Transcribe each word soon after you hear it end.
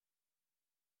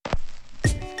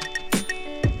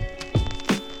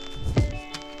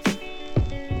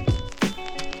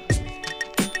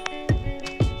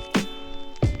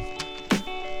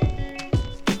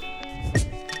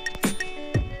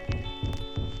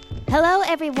Hello,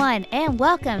 everyone, and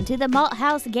welcome to the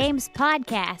Malthouse Games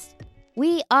Podcast.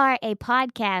 We are a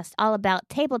podcast all about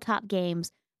tabletop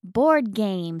games, board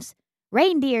games,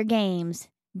 reindeer games,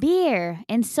 beer,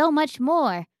 and so much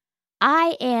more.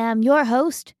 I am your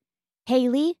host,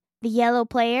 Haley, the yellow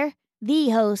player,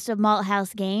 the host of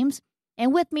Malthouse Games,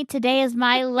 and with me today is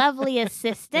my lovely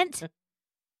assistant,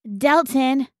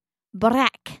 Delton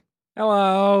Brack.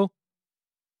 Hello.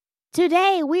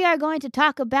 Today, we are going to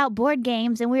talk about board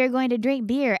games, and we are going to drink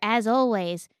beer, as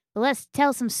always. But let's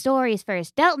tell some stories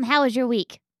first. Delton, how was your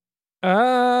week? Did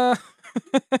I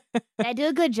do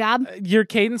a good job? Your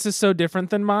cadence is so different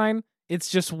than mine. It's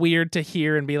just weird to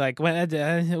hear and be like, when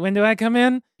do I come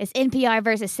in? It's NPR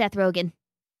versus Seth Rogen.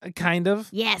 Kind of.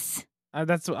 Yes.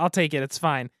 I'll take it. It's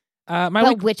fine.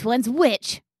 Which one's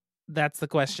which? That's the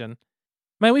question.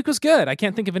 My week was good. I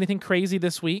can't think of anything crazy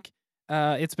this week.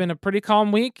 It's been a pretty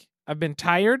calm week. I've been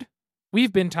tired.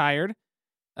 We've been tired.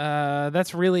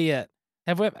 That's really it.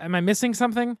 Am I missing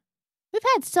something? We've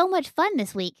had so much fun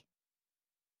this week.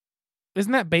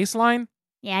 Isn't that baseline?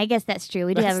 Yeah, I guess that's true.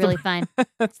 We do have really fun.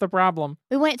 That's the problem.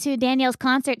 We went to Danielle's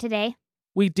concert today.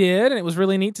 We did, and it was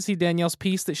really neat to see Danielle's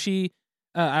piece that she,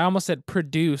 I almost said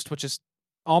produced, which is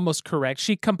almost correct.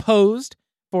 She composed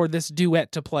for this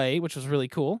duet to play, which was really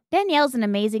cool. Danielle's an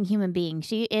amazing human being.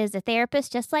 She is a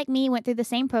therapist just like me, went through the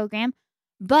same program,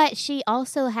 but she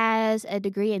also has a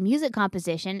degree in music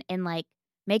composition and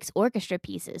makes orchestra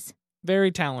pieces.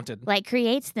 Very talented.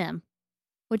 Creates them,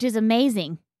 which is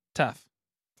amazing. Tough.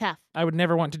 I would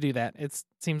never want to do that. It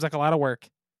seems like a lot of work.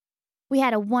 We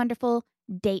had a wonderful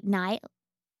date night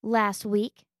last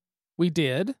week. We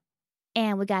did.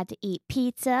 And we got to eat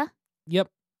pizza. Yep.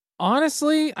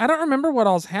 Honestly, I don't remember what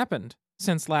all's happened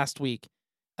since last week.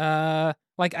 I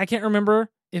can't remember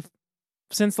if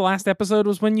since the last episode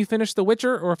was when you finished The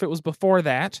Witcher or if it was before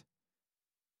that.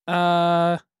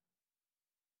 I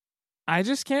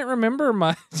just can't remember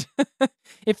much.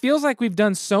 It feels like we've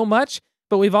done so much,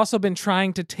 but we've also been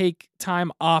trying to take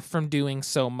time off from doing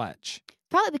so much.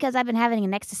 Probably because I've been having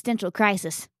an existential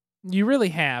crisis. You really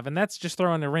have, and that's just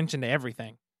throwing a wrench into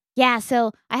everything. Yeah,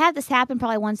 so I have this happen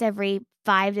probably once every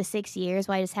 5 to 6 years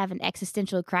where I just have an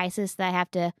existential crisis that I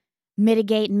have to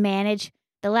mitigate and manage.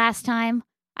 The last time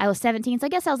I was 17, so I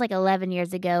guess I was 11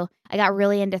 years ago, I got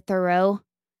really into Thoreau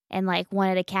and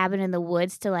wanted a cabin in the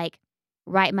woods to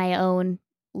write my own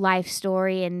life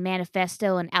story and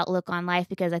manifesto and outlook on life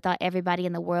because I thought everybody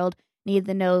in the world needed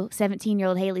to know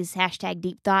 17-year-old Haley's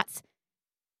 #deep thoughts.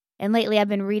 And lately I've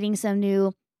been reading some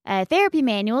new therapy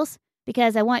manuals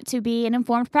because I want to be an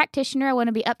informed practitioner. I want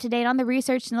to be up to date on the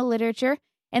research and the literature.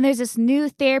 And there's this new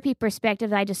therapy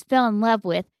perspective that I just fell in love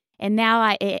with. And now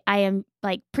I am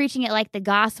preaching it like the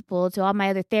gospel to all my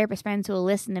other therapist friends who will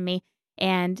listen to me.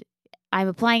 And I'm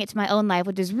applying it to my own life,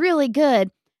 which is really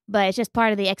good. But it's just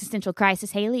part of the existential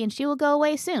crisis, Haley, and she will go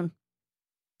away soon.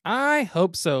 I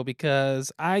hope so,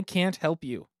 because I can't help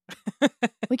you.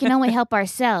 We can only help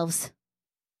ourselves.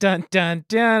 Dun, dun,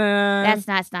 dun.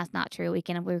 That's not true. We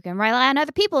can rely on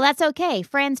other people. That's okay.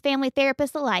 Friends, family,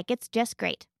 therapists alike. It's just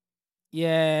great.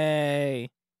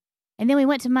 Yay. And then we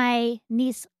went to my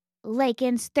niece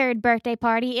Lakin's 3rd birthday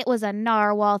party. It was a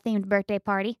narwhal-themed birthday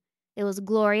party. It was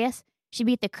glorious. She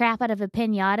beat the crap out of a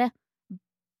piñata,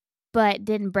 but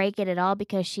didn't break it at all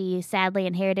because she sadly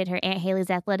inherited her Aunt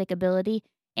Haley's athletic ability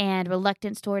and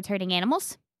reluctance towards hurting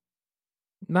animals.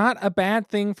 Not a bad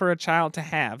thing for a child to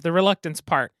have. The reluctance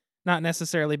part, not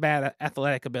necessarily bad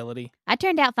athletic ability. I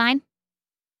turned out fine.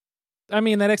 I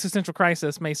mean, that existential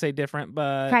crisis may say different,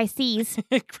 but... Crises.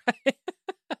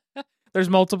 There's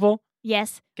multiple?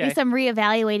 Yes. Okay. At least I'm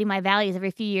reevaluating my values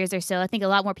every few years or so. I think a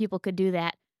lot more people could do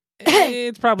that.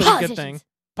 It's probably a good thing.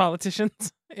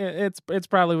 Politicians. It's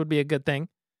probably would be a good thing.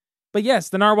 But yes,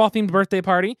 the narwhal-themed birthday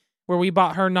party, where we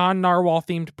bought her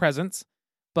non-narwhal-themed presents.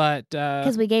 But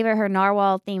because we gave her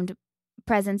narwhal-themed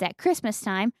presents at Christmas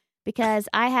time, because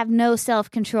I have no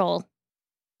self-control.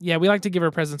 Yeah, we like to give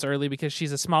her presents early because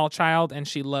she's a small child and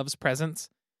she loves presents.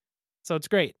 So it's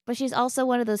great. But she's also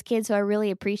one of those kids who are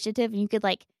really appreciative, and you could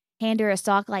hand her a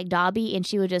sock like Dobby, and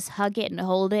she would just hug it and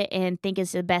hold it and think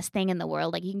it's the best thing in the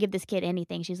world. You can give this kid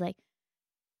anything. She's like,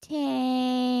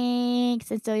 thanks.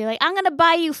 And so you're like, I'm going to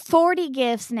buy you 40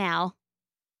 gifts now.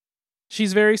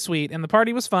 She's very sweet, and the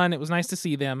party was fun. It was nice to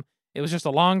see them. It was just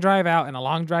a long drive out and a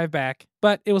long drive back,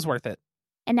 but it was worth it.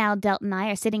 And now Delton and I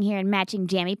are sitting here in matching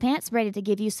jammy pants, ready to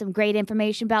give you some great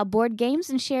information about board games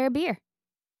and share a beer.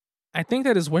 I think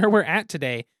that is where we're at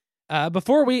today.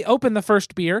 Before we open the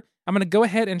first beer, I'm going to go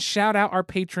ahead and shout out our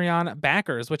Patreon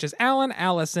backers, which is Alan,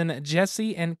 Allison,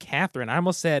 Jesse, and Catherine. I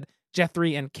almost said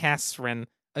Jeffrey and Catherine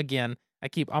again. I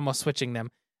keep almost switching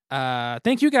them.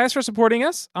 Thank you guys for supporting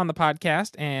us on the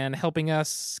podcast and helping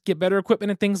us get better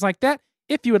equipment and things like that.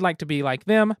 If you would like to be like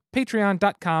them,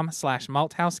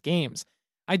 patreon.com/malthousegames.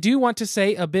 I do want to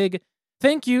say a big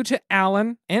thank you to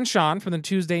Alan and Sean from the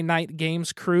Tuesday Night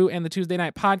Games crew and the Tuesday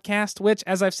Night Podcast, which,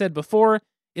 as I've said before,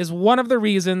 is one of the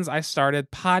reasons I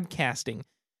started podcasting.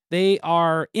 They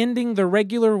are ending the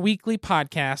regular weekly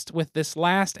podcast with this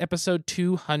last episode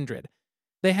 200.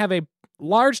 They have a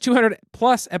large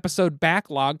 200-plus episode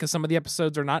backlog, because some of the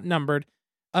episodes are not numbered,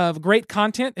 of great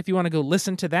content if you want to go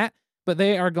listen to that. But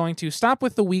they are going to stop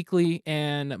with the weekly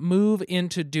and move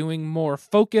into doing more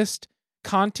focused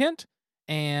content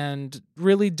and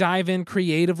really dive in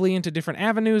creatively into different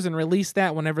avenues and release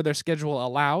that whenever their schedule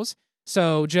allows.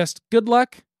 So just good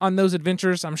luck on those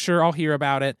adventures. I'm sure I'll hear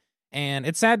about it. And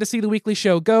it's sad to see the weekly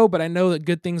show go, but I know that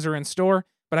good things are in store.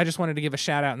 But I just wanted to give a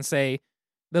shout out and say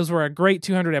those were a great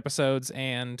 200 episodes.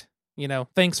 And,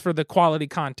 thanks for the quality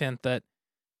content that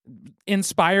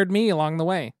inspired me along the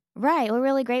way. Right. We're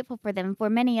really grateful for them for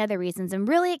many other reasons and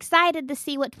really excited to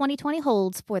see what 2020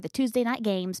 holds for the Tuesday Night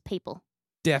Games people.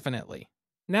 Definitely.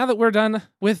 Now that we're done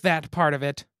with that part of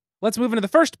it, let's move into the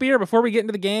first beer before we get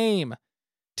into the game.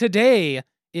 Today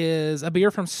is a beer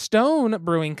from Stone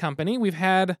Brewing Company.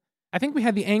 I think we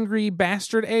had the Angry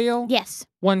Bastard Ale. Yes.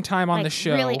 One time on the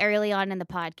show. Really early on in the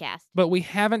podcast. But we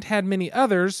haven't had many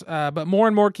others, but more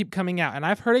and more keep coming out. And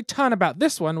I've heard a ton about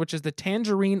this one, which is the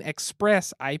Tangerine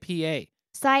Express IPA.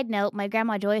 Side note, my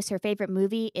grandma Joyce, her favorite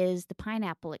movie is The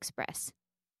Pineapple Express.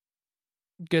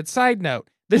 Good side note.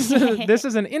 This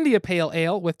is an India Pale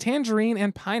Ale with tangerine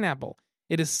and pineapple.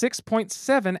 It is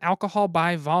 6.7 alcohol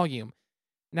by volume.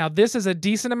 Now, this is a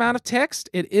decent amount of text.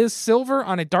 It is silver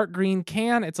on a dark green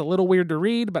can. It's a little weird to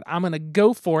read, but I'm going to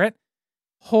go for it.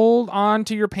 Hold on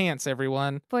to your pants,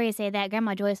 everyone. Before you say that,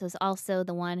 Grandma Joyce was also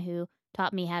the one who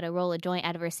taught me how to roll a joint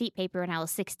out of receipt paper when I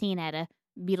was 16 at a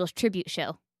Beatles tribute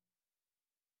show.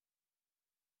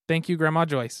 Thank you, Grandma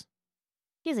Joyce.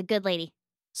 She's a good lady.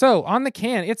 So, on the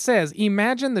can, it says,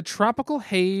 imagine the tropical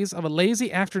haze of a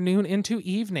lazy afternoon into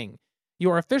evening.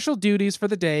 Your official duties for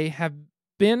the day have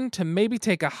been to maybe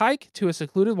take a hike to a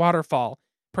secluded waterfall,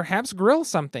 perhaps grill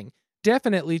something,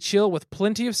 definitely chill with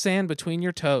plenty of sand between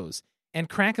your toes, and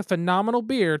crack a phenomenal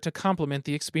beer to complement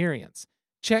the experience.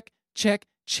 Check, check,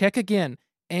 check again,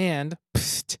 and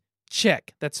psst,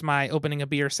 check. That's my opening a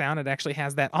beer sound. It actually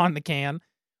has that on the can.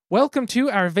 Welcome to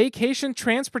our Vacation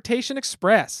Transportation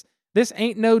Express. This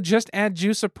ain't no just add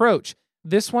juice approach.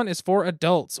 This one is for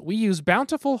adults. We use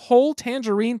bountiful whole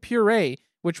tangerine puree,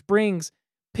 which brings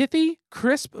pithy,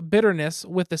 crisp bitterness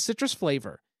with the citrus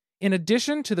flavor. In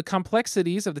addition to the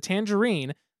complexities of the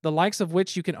tangerine, the likes of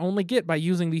which you can only get by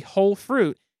using the whole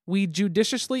fruit, we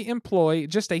judiciously employ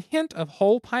just a hint of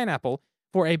whole pineapple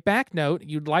for a back note.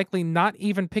 You'd likely not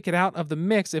even pick it out of the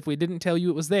mix if we didn't tell you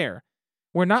it was there.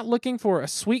 We're not looking for a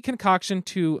sweet concoction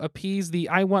to appease the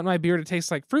I want my beer to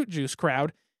taste like fruit juice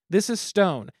crowd. This is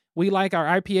Stone. We like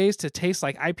our IPAs to taste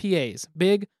like IPAs.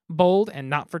 Big, bold, and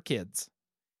not for kids.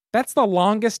 That's the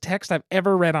longest text I've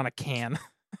ever read on a can.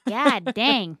 God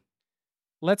dang.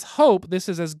 Let's hope this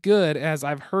is as good as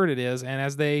I've heard it is and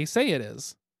as they say it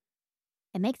is.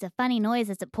 It makes a funny noise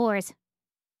as it pours.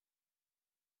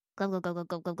 Glub, glub, glub, glub,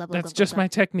 glub, glub, glub, That's glub, just glub. my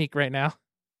technique right now.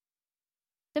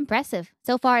 It's impressive.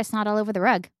 So far, it's not all over the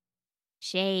rug.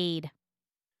 Shade.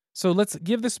 So let's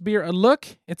give this beer a look.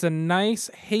 It's a nice,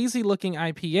 hazy-looking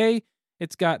IPA.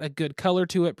 It's got a good color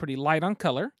to it, pretty light on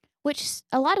color. Which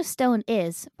a lot of Stone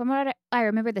is. From what I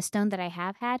remember, the Stone that I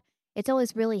have had, it's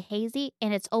always really hazy,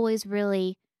 and it's always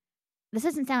really, this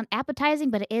doesn't sound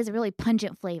appetizing, but it is a really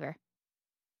pungent flavor.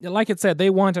 Like it said, they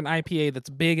want an IPA that's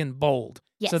big and bold.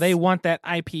 Yes. So they want that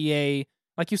IPA.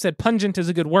 Like you said, pungent is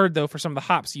a good word, though, for some of the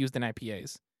hops used in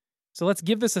IPAs. So let's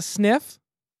give this a sniff.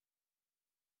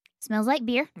 Smells like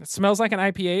beer. It smells like an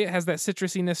IPA. It has that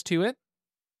citrusiness to it.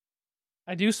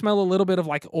 I do smell a little bit of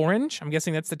like orange. I'm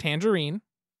guessing that's the tangerine.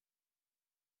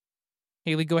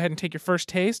 Haley, go ahead and take your first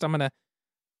taste. I'm going to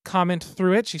comment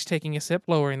through it. She's taking a sip,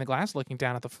 lowering the glass, looking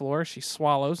down at the floor. She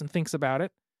swallows and thinks about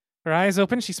it. Her eyes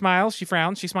open. She smiles. She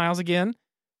frowns. She smiles again.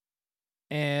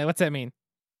 And what's that mean?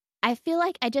 I feel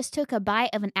like I just took a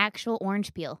bite of an actual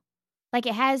orange peel. Like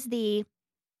it has the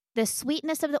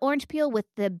sweetness of the orange peel with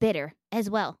the bitter as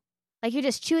well. Like you're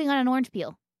just chewing on an orange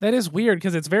peel. That is weird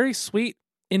because it's very sweet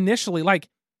initially. Like,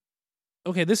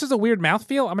 okay, this is a weird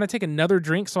mouthfeel. I'm going to take another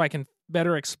drink so I can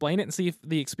better explain it and see if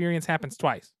the experience happens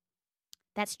twice.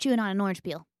 That's chewing on an orange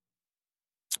peel.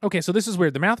 Okay, so this is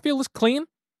weird. The mouthfeel is clean,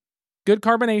 good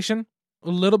carbonation, a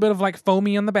little bit of like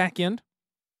foamy on the back end.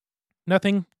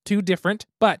 Nothing too different,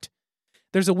 but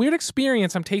there's a weird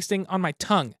experience I'm tasting on my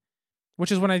tongue.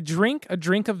 which is when I drink a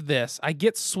drink of this, I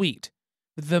get sweet.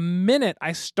 The minute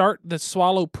I start the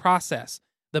swallow process,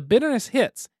 the bitterness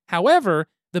hits. However,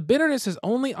 the bitterness is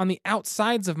only on the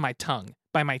outsides of my tongue,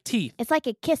 by my teeth. It's like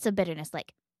a kiss of bitterness,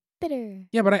 like bitter.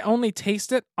 Yeah, but I only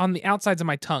taste it on the outsides of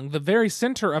my tongue. The very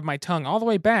center of my tongue, all the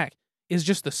way back, is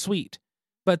just the sweet.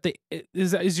 But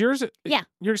is yours? Yeah.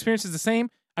 Your experience is the same?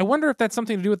 I wonder if that's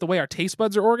something to do with the way our taste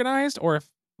buds are organized, or if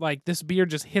like this beer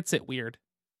just hits it weird.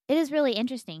 It is really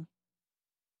interesting.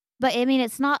 But I mean,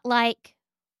 it's not like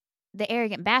the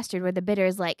Arrogant Bastard where the bitter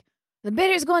is like, the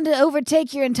bitter's going to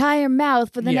overtake your entire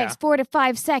mouth for the next 4 to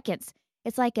 5 seconds.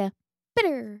 It's like a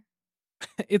bitter.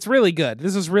 It's really good.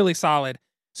 This is really solid.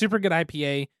 Super good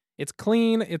IPA. It's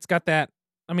clean. It's got that,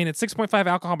 I mean, it's 6.5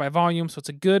 alcohol by volume, so it's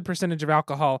a good percentage of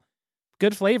alcohol.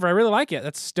 Good flavor. I really like it.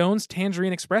 That's Stone's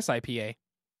Tangerine Express IPA.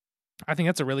 I think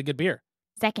that's a really good beer.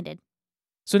 Seconded.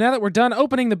 So now that we're done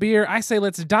opening the beer, I say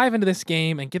let's dive into this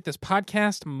game and get this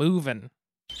podcast moving.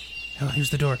 Oh, here's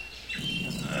the door.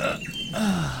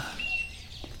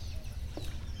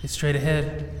 It's straight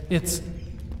ahead. It's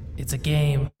a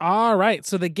game. All right,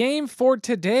 so the game for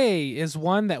today is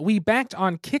one that we backed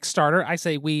on Kickstarter. I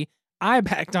say I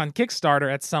backed on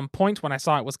Kickstarter at some point when I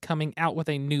saw it was coming out with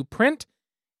a new print,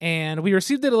 and we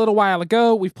received it a little while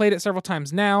ago. We've played it several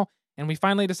times now, and we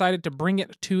finally decided to bring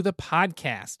it to the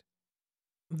podcast.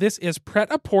 This is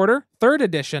Pret-A-Porter 3rd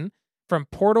edition from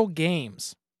Portal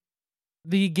Games.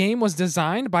 The game was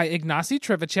designed by Ignacy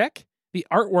Trzewiczek. The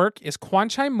artwork is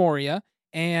Kwanchai Moria,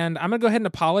 and I'm going to go ahead and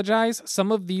apologize.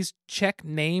 Some of these Czech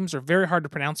names are very hard to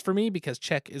pronounce for me because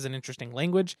Czech is an interesting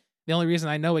language. The only reason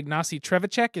I know Ignacy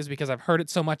Trzewiczek is because I've heard it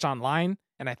so much online,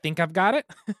 and I think I've got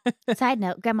it. Side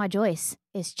note, Grandma Joyce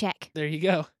is Czech. There you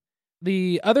go.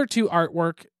 The other two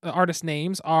artist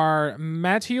names are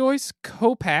Mateusz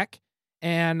Kopak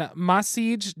and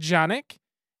Maciej Janik.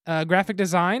 Graphic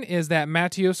design is that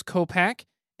Mateusz Kopak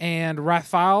and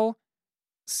Rafał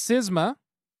Sima.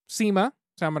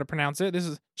 So I'm going to pronounce it.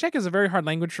 Czech is a very hard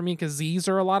language for me because Z's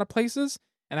are a lot of places,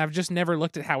 and I've just never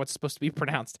looked at how it's supposed to be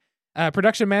pronounced.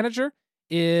 Production manager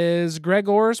is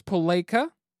Grzegorz Polejka,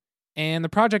 and the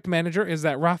project manager is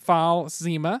that Rafał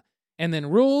Sima. And then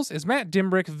rules is Matt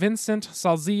Dimbrick, Vincent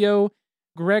Salzio,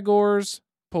 Grzegorz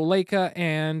Polejka,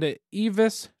 and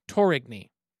Ivis Torigny.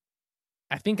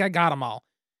 I think I got them all.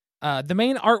 The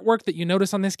main artwork that you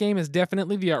notice on this game is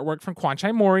definitely the artwork from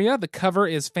Kwanchai Moria. The cover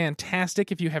is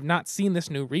fantastic if you have not seen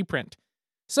this new reprint.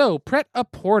 So,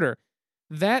 Pret-A-Porter,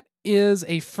 that is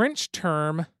a French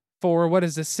term for what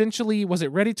is essentially, was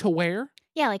it ready to wear?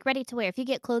 Yeah, like ready to wear. If you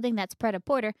get clothing that's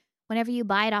Pret-A-Porter, whenever you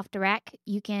buy it off the rack,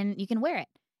 you can wear it.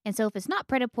 And so if it's not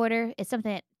Pret-A-Porter, it's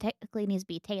something that technically needs to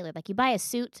be tailored. Like you buy a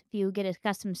suit, if you get a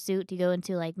custom suit, you go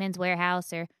into like Men's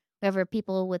Warehouse or wherever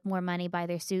people with more money buy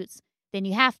their suits, then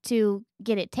you have to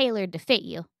get it tailored to fit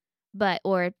you,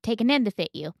 or taken in to fit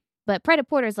you. But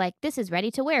Pret-A-Porter is like, this is ready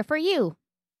to wear for you.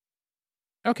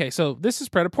 Okay, so this is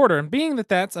Pret-A-Porter, and being that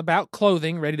that's about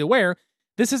clothing ready to wear,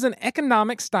 this is an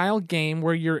economic style game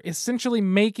where you're essentially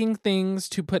making things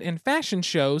to put in fashion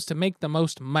shows to make the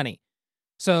most money.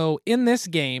 So in this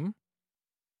game,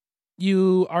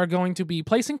 you are going to be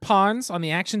placing pawns on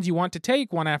the actions you want to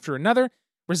take one after another,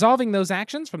 resolving those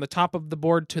actions from the top of the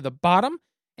board to the bottom,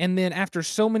 and then after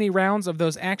so many rounds of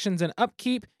those actions and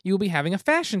upkeep, you'll be having a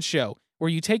fashion show where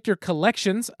you take your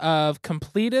collections of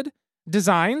completed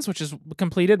designs, which is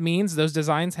completed means those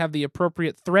designs have the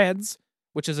appropriate threads,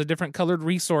 which is a different colored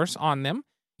resource on them.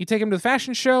 You take them to the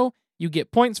fashion show, you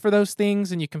get points for those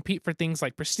things, and you compete for things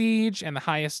like prestige and the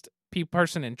highest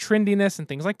person in trendiness and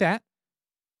things like that.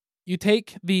 You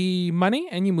take the money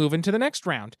and you move into the next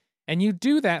round. And you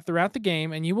do that throughout the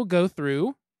game, and you will go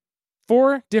through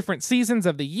 4 different seasons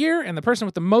of the year, and the person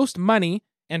with the most money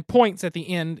and points at the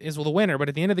end is the winner. But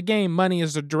at the end of the game, money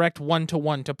is a direct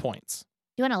 1-to-1 to points.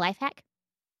 Do you want a life hack?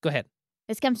 Go ahead.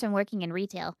 This comes from working in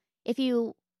retail. If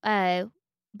you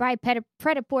buy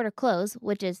Pret-A-Porter clothes,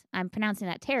 which is, I'm pronouncing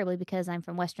that terribly because I'm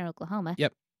from Western Oklahoma.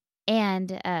 Yep.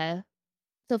 And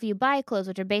so if you buy clothes,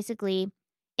 which are basically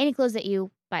any clothes that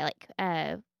you buy, like,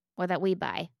 or that we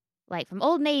buy, like from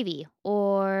Old Navy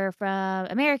or from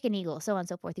American Eagle, so on and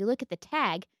so forth, you look at the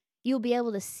tag, you'll be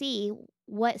able to see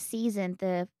what season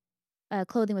the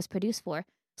clothing was produced for.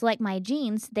 So like my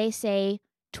jeans, they say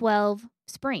 12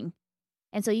 spring.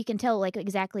 And so you can tell like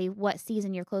exactly what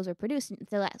season your clothes were produced.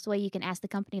 So that's why you can ask the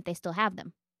company if they still have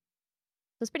them.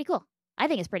 So it's pretty cool. I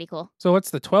think it's pretty cool. So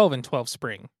what's the 12 and 12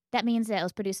 spring? That means that it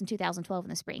was produced in 2012 in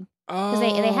the spring. Oh.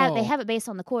 Because they have it based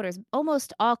on the quarters.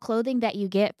 Almost all clothing that you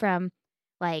get from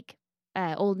like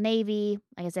Old Navy,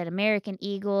 like I said, American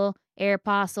Eagle,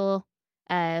 Aeropostale,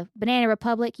 Banana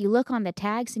Republic, you look on the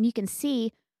tags and you can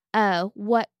see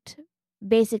what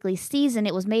basically season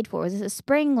it was made for. Was this a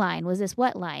spring line? Was this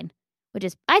what line? Which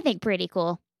is, I think, pretty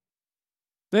cool.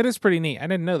 That is pretty neat. I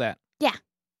didn't know that. Yeah.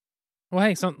 Well,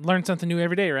 hey, learn something new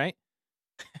every day, right?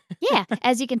 Yeah.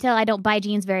 As you can tell, I don't buy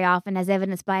jeans very often, as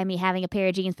evidenced by me having a pair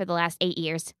of jeans for the last 8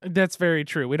 years. That's very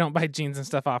true. We don't buy jeans and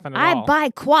stuff often at all. I buy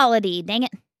quality, dang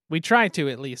it. We try to,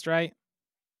 at least, right?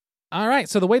 All right,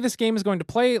 so the way this game is going to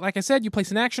play, like I said, you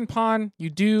place an action pawn. You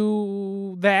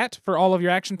do that for all of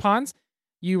your action pawns.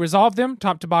 You resolve them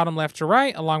top to bottom, left to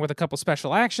right, along with a couple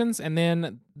special actions, and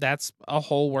then that's a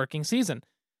whole working season.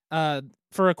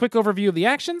 For a quick overview of the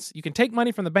actions, you can take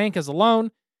money from the bank as a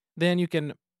loan, then you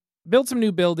can build some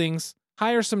new buildings,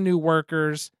 hire some new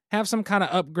workers, have some kind of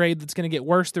upgrade that's going to get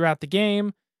worse throughout the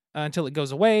game until it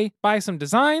goes away, buy some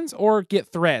designs, or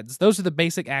get threads. Those are the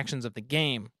basic actions of the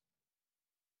game.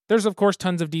 There's, of course,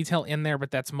 tons of detail in there,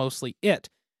 but that's mostly it.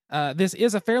 This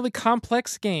is a fairly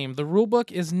complex game. The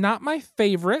rulebook is not my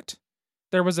favorite.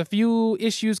 There was a few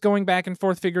issues going back and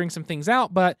forth figuring some things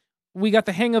out, but we got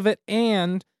the hang of it,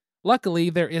 and luckily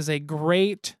there is a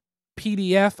great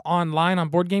PDF online on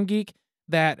BoardGameGeek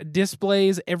that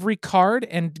displays every card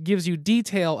and gives you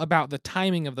detail about the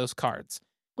timing of those cards.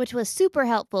 Which was super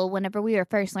helpful whenever we were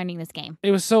first learning this game.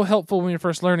 It was so helpful when we were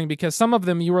first learning because some of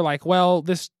them you were like, well,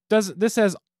 this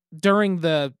says during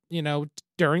the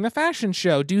fashion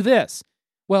show, do this.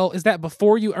 Well, is that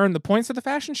before you earn the points of the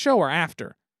fashion show or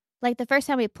after? Like the first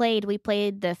time we played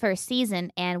the first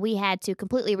season and we had to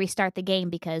completely restart the game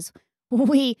because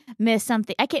we missed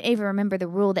something. I can't even remember the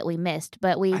rule that we missed,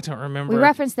 but I don't remember. We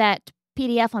referenced that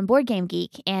PDF on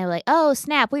BoardGameGeek and like, oh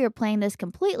snap, we were playing this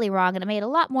completely wrong, and it made a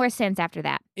lot more sense after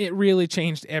that. It really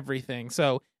changed everything.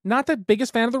 So, not the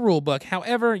biggest fan of the rule book.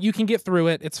 However, you can get through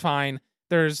it. It's fine.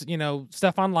 There's,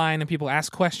 stuff online and people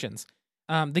ask questions.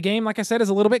 The game, like I said, is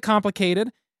a little bit complicated.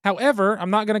 However,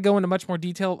 I'm not going to go into much more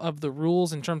detail of the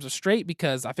rules in terms of straight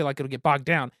because I feel like it'll get bogged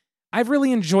down. I've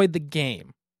really enjoyed the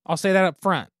game. I'll say that up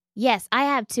front. Yes, I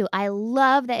have too. I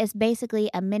love that it's basically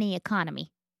a mini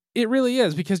economy. It really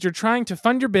is because you're trying to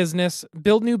fund your business,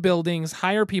 build new buildings,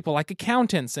 hire people like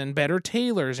accountants and better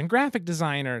tailors and graphic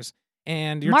designers.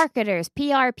 And marketers,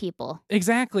 PR people.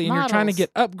 Exactly. And models. You're trying to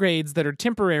get upgrades that are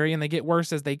temporary and they get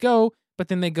worse as they go, but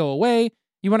then they go away.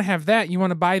 You want to have that. You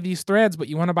want to buy these threads, but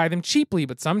you want to buy them cheaply.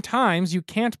 But sometimes you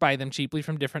can't buy them cheaply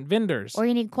from different vendors. Or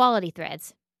you need quality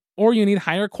threads. Or you need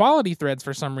higher quality threads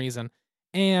for some reason.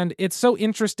 And it's so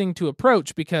interesting to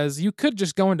approach because you could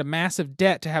just go into massive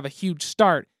debt to have a huge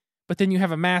start, but then you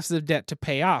have a massive debt to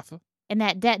pay off. And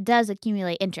that debt does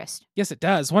accumulate interest. Yes, it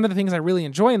does. One of the things I really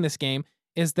enjoy in this game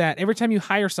is that every time you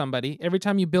hire somebody, every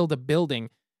time you build a building,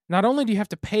 not only do you have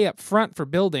to pay up front for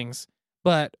buildings,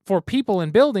 but for people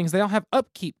in buildings, they all have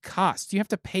upkeep costs. You have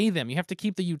to pay them. You have to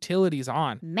keep the utilities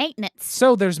on. Maintenance.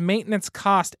 So there's maintenance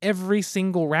cost every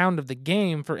single round of the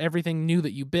game for everything new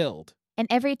that you build. And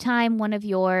every time one of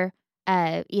your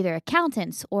either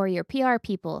accountants or your PR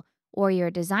people or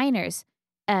your designers,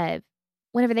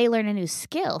 whenever they learn a new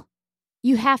skill,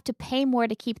 you have to pay more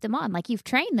to keep them on. Like you've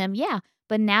trained them, yeah,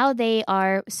 but now they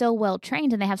are so well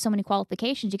trained and they have so many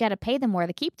qualifications, you got to pay them more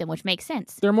to keep them, which makes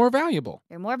sense. They're more valuable.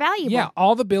 They're more valuable. Yeah,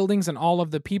 all the buildings and all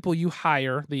of the people you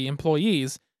hire, the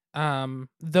employees,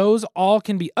 those all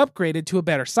can be upgraded to a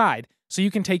better side. So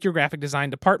you can take your graphic design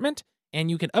department and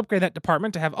you can upgrade that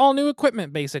department to have all new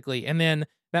equipment, basically. And then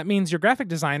that means your graphic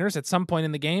designers, at some point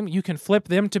in the game, you can flip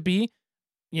them to be,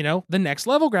 the next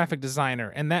level graphic designer.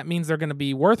 And that means they're going to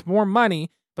be worth more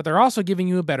money, but they're also giving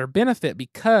you a better benefit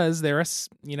because they're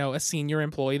a senior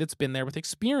employee that's been there with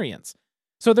experience.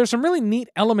 So there's some really neat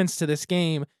elements to this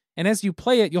game. And as you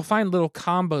play it, you'll find little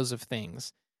combos of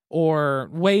things or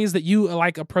ways that you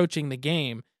like approaching the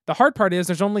game. The hard part is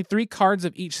there's only 3 cards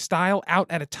of each style out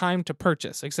at a time to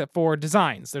purchase, except for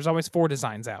designs. There's always 4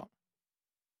 designs out.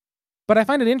 But I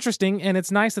find it interesting, and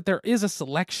it's nice that there is a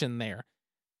selection there.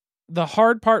 The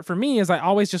hard part for me is I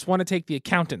always just want to take the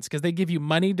accountants because they give you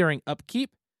money during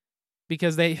upkeep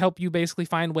because they help you basically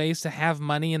find ways to have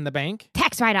money in the bank.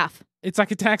 Tax write-off. It's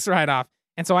like a tax write-off.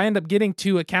 And so I end up getting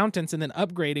 2 accountants and then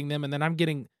upgrading them, and then I'm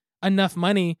getting enough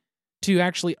money to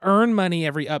actually earn money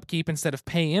every upkeep instead of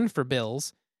pay in for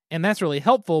bills. And that's really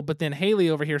helpful, but then Haley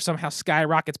over here somehow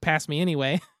skyrockets past me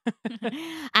anyway.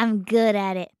 I'm good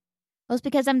at it. Well, it's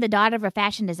because I'm the daughter of a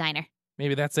fashion designer.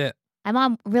 Maybe that's it. My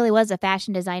mom really was a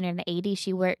fashion designer in the 80s.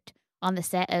 She worked on the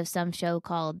set of some show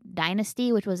called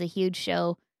Dynasty, which was a huge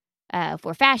show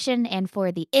for fashion and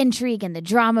for the intrigue and the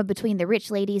drama between the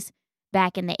rich ladies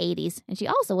back in the 80s. And she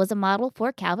also was a model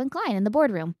for Calvin Klein in the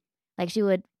boardroom. Like she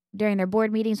would, during their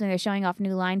board meetings when they're showing off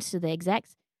new lines to the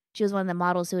execs, she was one of the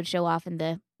models who would show off in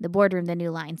the boardroom the new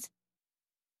lines.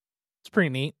 It's pretty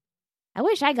neat. I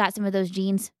wish I got some of those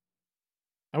jeans.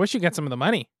 I wish you got some of the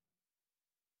money.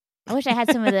 I wish I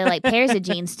had some of the like pairs of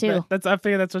jeans too. I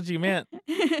figured that's what you meant.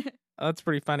 That's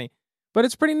pretty funny. But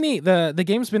it's pretty neat. The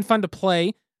game's been fun to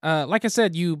play. Like I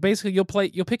said, you'll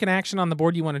pick an action on the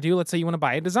board you want to do. Let's say you want to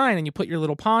buy a design and you put your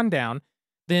little pawn down.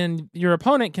 Then your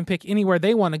opponent can pick anywhere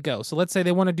they want to go. So let's say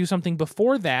they want to do something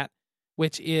before that,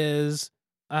 which is,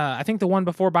 I think the one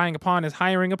before buying a pawn is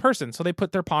hiring a person. So they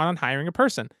put their pawn on hiring a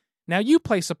person. Now you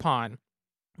place a pawn.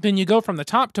 Then you go from the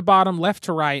top to bottom, left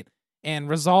to right, and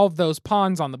resolve those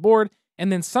pawns on the board.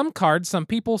 And then some cards, some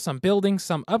people, some buildings,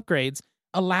 some upgrades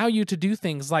allow you to do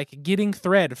things like getting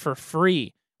thread for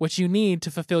free, which you need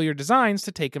to fulfill your designs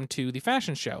to take them to the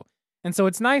fashion show. And so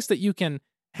it's nice that you can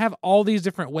have all these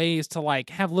different ways to like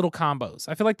have little combos.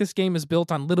 I feel like this game is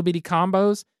built on little bitty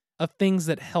combos of things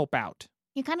that help out.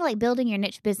 You're kind of like building your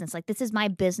niche business. Like, this is my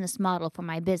business model for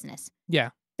my business. Yeah.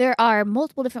 There are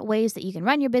multiple different ways that you can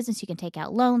run your business. You can take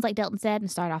out loans, like Delton said,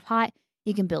 and start off hot.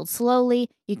 You can build slowly.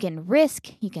 You can risk.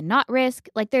 You can not risk.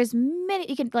 Like, there's many.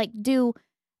 You can like do,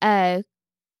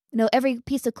 every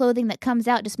piece of clothing that comes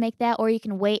out, just make that, or you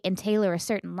can wait and tailor a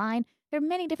certain line. There are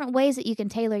many different ways that you can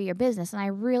tailor your business, and I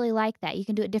really like that. You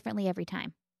can do it differently every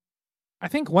time. I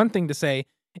think one thing to say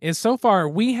is so far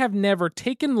we have never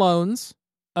taken loans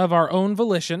of our own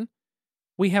volition.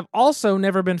 We have also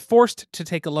never been forced to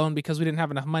take a loan because we didn't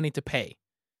have enough money to pay.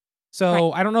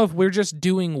 So I don't know if we're just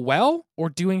doing well or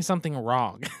doing something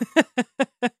wrong.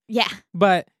 Yeah.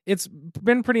 But it's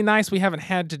been pretty nice we haven't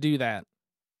had to do that.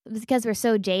 Because we're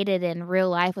so jaded in real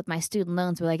life with my student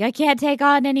loans. We're like, I can't take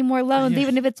on any more loans,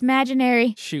 even if it's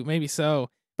imaginary. Shoot, maybe so.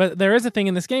 But there is a thing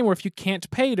in this game where if you can't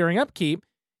pay during upkeep,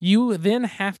 you then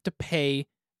have to pay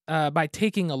by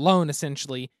taking a loan,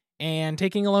 essentially. And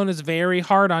taking a loan is very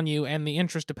hard on you, and the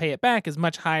interest to pay it back is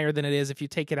much higher than it is if you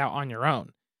take it out on your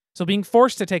own. So being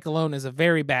forced to take a loan is a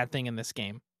very bad thing in this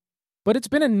game. But it's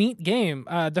been a neat game.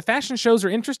 The fashion shows are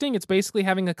interesting. It's basically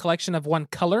having a collection of one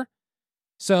color.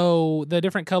 So the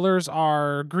different colors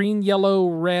are green, yellow,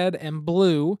 red, and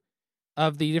blue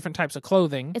of the different types of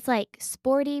clothing. It's like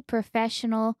sporty,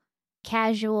 professional,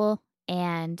 casual,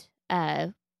 and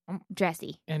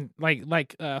dressy. And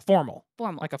like formal.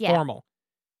 Formal. Like a formal.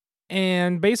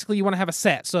 And basically you want to have a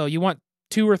set. So you want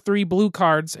 2 or 3 blue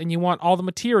cards and you want all the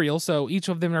material. So each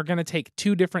of them are going to take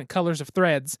 2 different colors of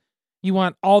threads. You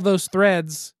want all those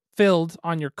threads filled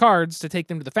on your cards to take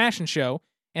them to the fashion show.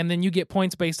 And then you get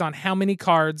points based on how many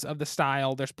cards of the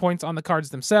style. There's points on the cards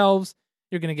themselves.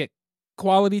 You're going to get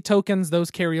quality tokens. Those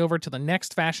carry over to the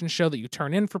next fashion show that you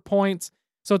turn in for points.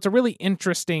 So it's a really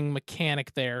interesting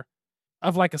mechanic there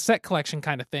of like a set collection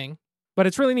kind of thing. But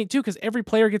it's really neat too because every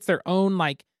player gets their own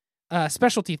like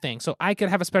specialty thing. So I could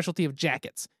have a specialty of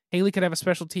jackets. Haley could have a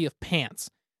specialty of pants.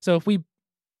 So if we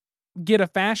get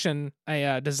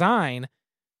a design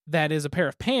that is a pair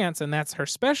of pants and that's her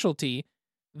specialty,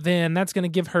 then that's going to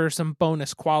give her some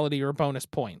bonus quality or bonus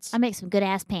points. I make some good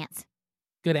ass pants.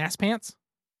 Good ass pants?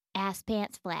 Ass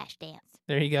pants flash dance.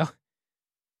 There you go.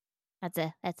 That's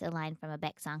a line from a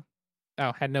Beck song.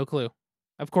 Oh, had no clue.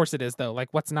 Of course it is, though. Like,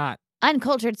 what's not?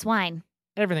 Uncultured swine.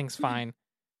 Everything's fine.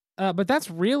 But that's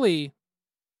really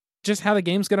just how the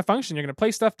game's going to function. You're going to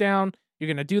play stuff down. You're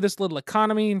going to do this little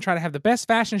economy and try to have the best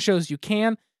fashion shows you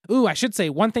can. Ooh, I should say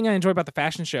one thing I enjoy about the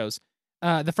fashion shows.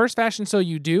 The first fashion show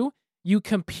you do, you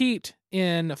compete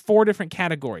in 4 different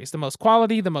categories. The most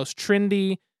quality, the most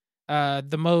trendy,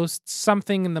 the most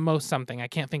something, and the most something. I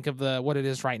can't think of what it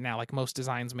is right now, like most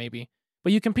designs maybe.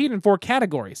 But you compete in 4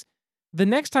 categories. The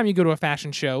next time you go to a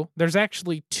fashion show, there's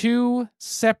actually 2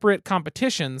 separate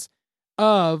competitions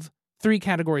of 3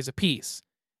 categories apiece.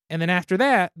 And then after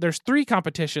that, there's 3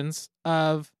 competitions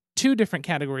of 2 different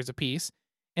categories apiece.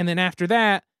 And then after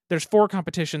that, there's 4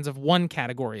 competitions of 1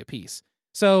 category apiece.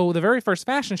 So the very first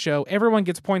fashion show, everyone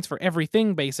gets points for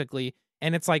everything, basically.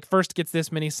 And it's like first gets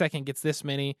this many, second gets this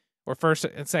many, or first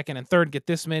and second and third get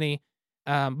this many.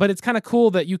 But it's kind of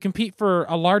cool that you compete for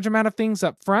a large amount of things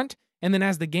up front. And then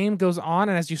as the game goes on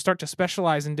and as you start to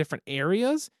specialize in different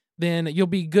areas, then you'll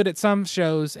be good at some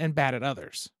shows and bad at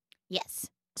others. Yes.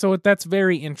 So that's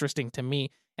very interesting to me.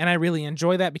 And I really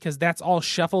enjoy that because that's all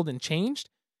shuffled and changed.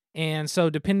 And so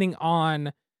depending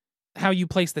on how you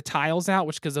place the tiles out,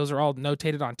 because those are all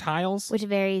notated on tiles. Which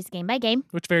varies game by game.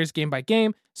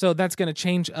 So that's going to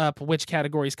change up which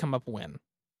categories come up when.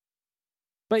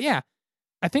 But yeah,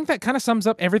 I think that kind of sums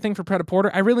up everything for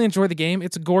Pret-A-Porter. I really enjoy the game.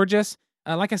 It's gorgeous.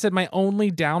 Like I said, my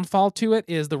only downfall to it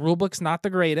is the rulebook's not the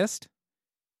greatest.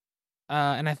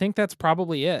 And I think that's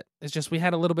probably it. It's just we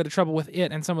had a little bit of trouble with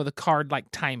it and some of the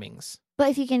card-like timings. But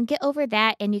if you can get over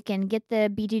that and you can get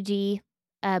the BGG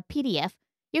PDF,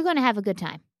 you're going to have a good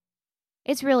time.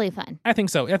 It's really fun. I think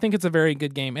so. I think it's a very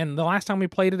good game. And the last time we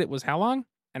played it, it was how long?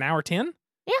 An hour 10?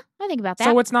 Yeah, I think about that.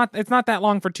 So it's not that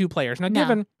long for 2 players. Now, No.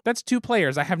 given that's 2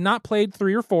 players, I have not played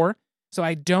 3 or 4, so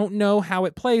I don't know how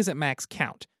it plays at max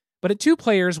count. But at 2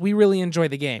 players, we really enjoy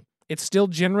the game. It's still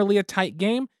generally a tight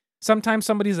game. Sometimes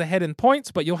somebody's ahead in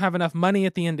points, but you'll have enough money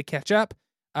at the end to catch up.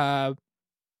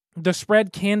 The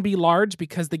spread can be large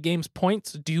because the game's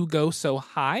points do go so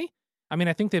high. I mean,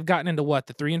 I think they've gotten into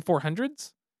the 300s and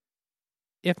 400s,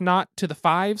 if not to the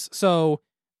 5s. So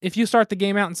if you start the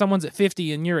game out and someone's at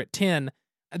 50 and you're at 10,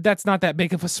 that's not that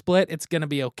big of a split. It's going to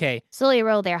be okay. Slowly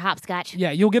roll there, hopscotch.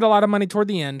 Yeah, you'll get a lot of money toward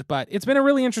the end, but it's been a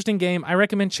really interesting game. I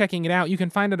recommend checking it out. You can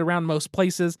find it around most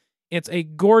places. It's a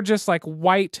gorgeous, like,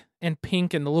 white and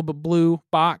pink and a little bit blue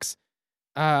box.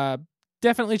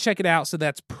 Definitely check it out. So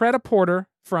that's Pret-A-Porter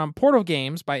from Portal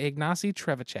Games by Ignacy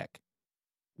Trzewiczek.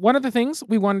 One of the things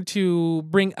we wanted to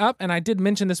bring up, and I did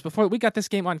mention this before, we got this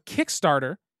game on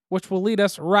Kickstarter, which will lead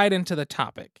us right into the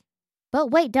topic.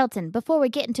 But wait, Delton, before we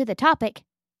get into the topic,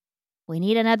 we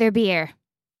need another beer.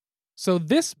 So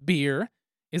this beer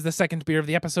is the second beer of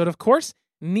the episode, of course,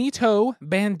 Nito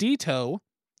Bandito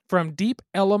from Deep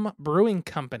Ellum Brewing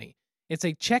Company. It's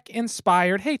a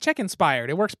Czech-inspired,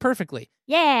 it works perfectly.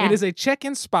 Yeah. It is a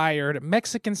Czech-inspired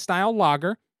Mexican-style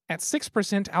lager at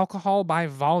 6% alcohol by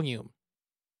volume.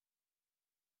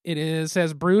 It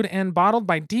says brewed and bottled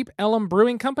by Deep Ellum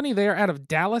Brewing Company. They are out of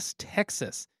Dallas,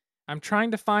 Texas. I'm trying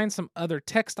to find some other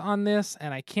text on this,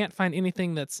 and I can't find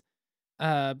anything that's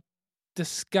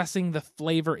discussing the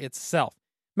flavor itself.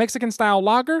 Mexican-style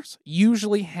lagers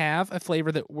usually have a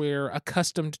flavor that we're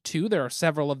accustomed to. There are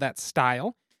several of that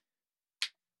style.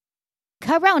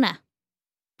 Corona.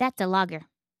 That's a lager.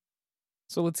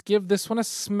 So let's give this one a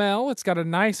smell. It's got a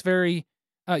nice,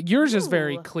 yours is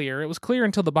very Ooh. clear. It was clear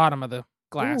until the bottom of the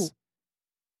glass. Ooh.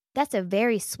 That's a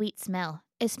very sweet smell.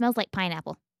 It smells like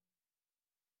pineapple.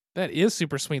 That is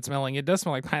super sweet smelling. It does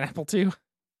smell like pineapple too.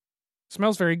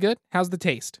 Smells very good. How's the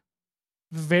taste?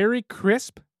 Very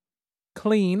crisp,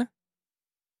 clean,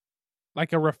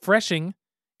 like a refreshing,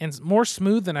 and more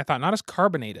smooth than I thought. Not as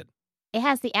carbonated. It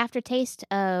has the aftertaste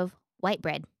of white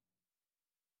bread.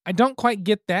 I don't quite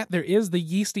get that. There is the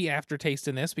yeasty aftertaste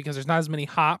in this because there's not as many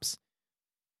hops,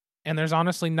 and there's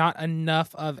honestly not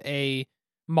enough of a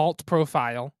malt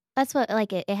profile. That's what,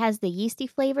 like, it has the yeasty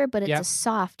flavor, but it's Yeah. a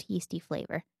soft yeasty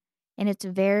flavor. And it's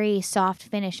a very soft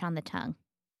finish on the tongue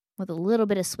with a little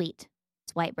bit of sweet.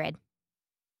 It's white bread.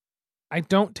 I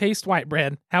don't taste white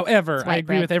bread. However, It's white I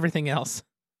agree bread. with everything else.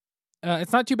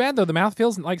 It's not too bad, though. The mouth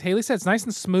feels, like Haley said, it's nice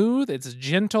and smooth. It's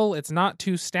gentle. It's not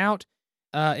too stout.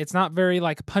 It's not very,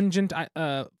 like, pungent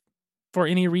for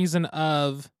any reason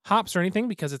of hops or anything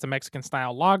because it's a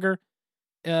Mexican-style lager.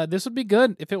 This would be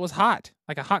good if it was hot.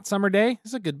 Like a hot summer day,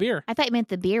 this is a good beer. I thought you meant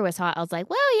the beer was hot. I was like,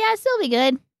 well, yeah, it'll still be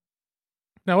good.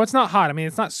 No, it's not hot. I mean,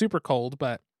 it's not super cold,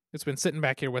 but it's been sitting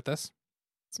back here with us.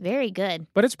 It's very good.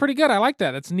 But it's pretty good. I like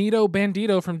that. It's Nito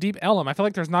Bandito from Deep Ellum. I feel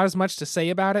like there's not as much to say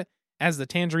about it as the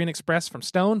Tangerine Express from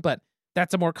Stone, but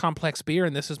that's a more complex beer,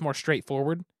 and this is more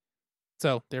straightforward.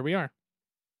 So, there we are.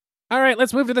 All right,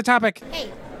 let's move to the topic. Hey,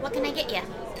 what can I get you?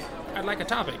 I'd like a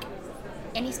topic.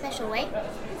 Any special way?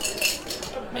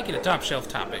 Make it a top shelf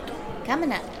topic.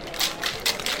 Coming up.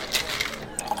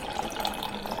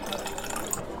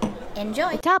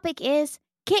 Enjoy. The topic is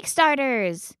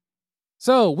Kickstarters.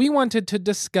 So, we wanted to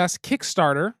discuss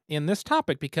Kickstarter in this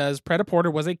topic because Pret-A-Porter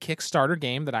was a Kickstarter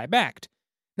game that I backed.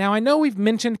 Now, I know we've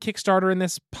mentioned Kickstarter in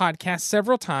this podcast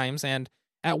several times, and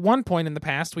at one point in the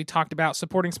past, we talked about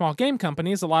supporting small game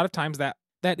companies. A lot of times that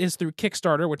is through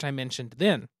Kickstarter, which I mentioned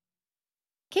then.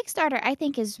 Kickstarter, I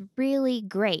think, is really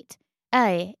great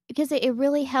because it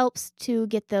really helps to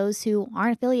get those who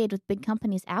aren't affiliated with big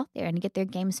companies out there and get their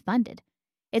games funded.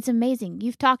 It's amazing.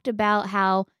 You've talked about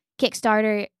how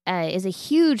Kickstarter is a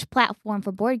huge platform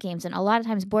for board games, and a lot of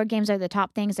times board games are the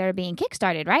top things that are being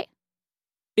kickstarted, right?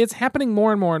 It's happening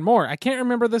more and more and more. I can't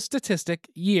remember the statistic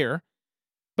year,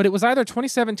 but it was either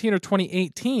 2017 or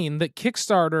 2018 that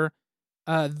Kickstarter,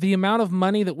 the amount of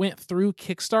money that went through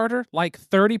Kickstarter, like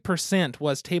 30%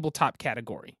 was tabletop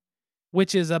category,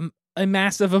 which is a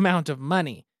massive amount of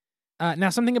money. Now,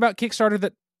 something about Kickstarter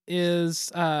that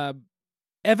is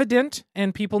evident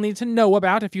and people need to know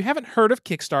about, if you haven't heard of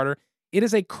Kickstarter, it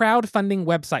is a crowdfunding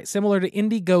website similar to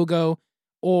Indiegogo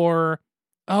or,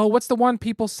 what's the one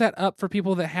people set up for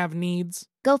people that have needs?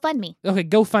 GoFundMe. Okay,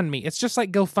 GoFundMe. It's just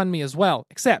like GoFundMe as well,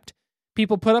 except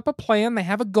people put up a plan, they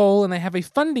have a goal, and they have a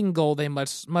funding goal they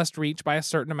must reach by a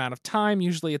certain amount of time.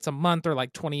 Usually it's a month or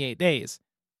like 28 days.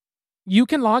 You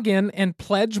can log in and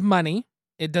pledge money.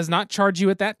 It does not charge you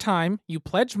at that time. You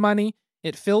pledge money.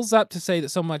 It fills up to say that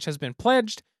so much has been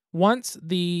pledged. Once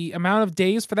the amount of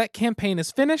days for that campaign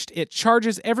is finished, it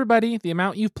charges everybody the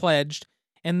amount you've pledged,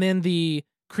 and then the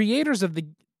creators of the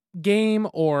game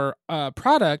or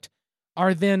product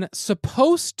are then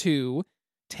supposed to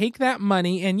take that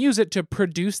money and use it to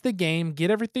produce the game,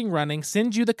 get everything running,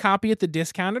 send you the copy at the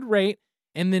discounted rate,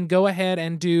 and then go ahead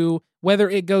and do, whether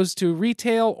it goes to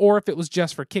retail or if it was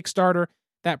just for Kickstarter,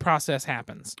 that process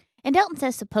happens. And Delton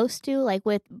says supposed to, like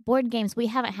with board games, we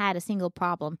haven't had a single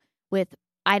problem with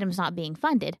items not being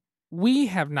funded. We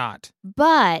have not.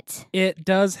 But it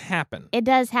does happen. It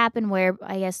does happen where,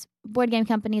 I guess, board game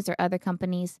companies or other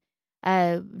companies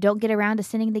don't get around to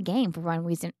sending the game for one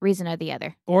reason or the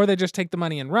other. Or they just take the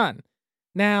money and run.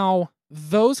 Now,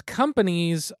 those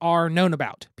companies are known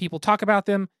about. People talk about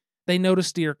them. They know to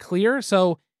steer clear.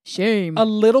 So shame. A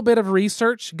little bit of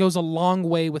research goes a long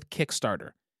way with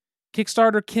Kickstarter.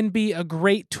 Kickstarter can be a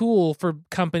great tool for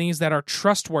companies that are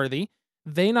trustworthy.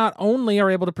 They not only are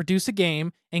able to produce a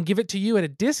game and give it to you at a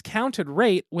discounted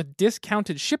rate with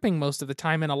discounted shipping most of the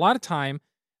time, and a lot of time,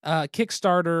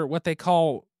 Kickstarter, what they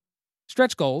call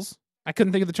stretch goals. I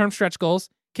couldn't think of the term stretch goals.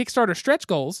 Kickstarter stretch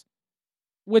goals,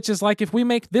 which is like if we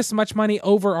make this much money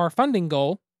over our funding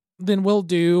goal, then we'll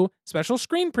do special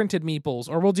screen printed meeples,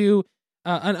 or we'll do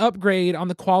an upgrade on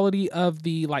the quality of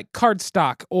the like card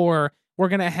stock, or we're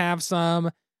going to have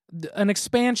an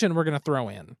expansion we're going to throw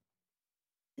in.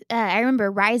 I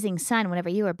remember Rising Sun, whenever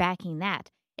you were backing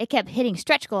that, it kept hitting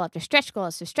stretch goal after stretch goal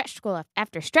after stretch goal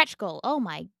after stretch goal. Oh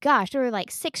my gosh, there were like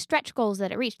 6 stretch goals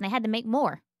that it reached, and they had to make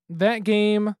more. That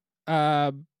game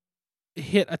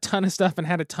hit a ton of stuff and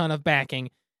had a ton of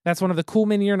backing. That's one of the Cool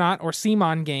Mini or Not, or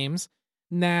CMON games.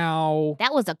 Now,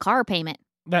 that was a car payment.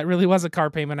 That really was a car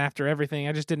payment after everything.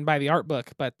 I just didn't buy the art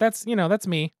book, but that's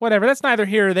me. Whatever. That's neither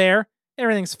here or there.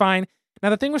 Everything's fine.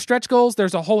 Now, the thing with stretch goals,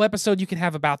 there's a whole episode you can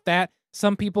have about that.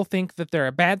 Some people think that they're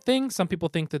a bad thing. Some people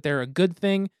think that they're a good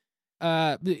thing.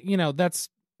 That's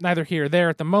neither here or there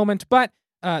at the moment, but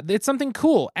it's something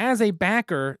cool. As a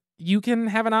backer, you can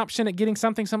have an option at getting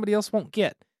something somebody else won't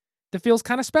get. That feels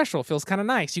kind of special, feels kind of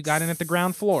nice. You got in at the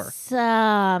ground floor.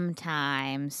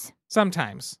 Sometimes.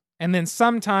 And then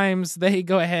sometimes they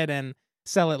go ahead and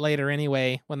sell it later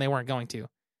anyway when they weren't going to.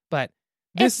 But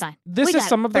this is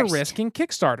some of the risk in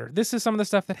Kickstarter. This is some of the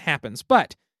stuff that happens.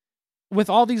 But with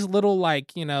all these little,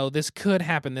 this could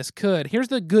happen, here's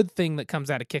the good thing that comes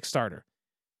out of Kickstarter.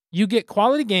 You get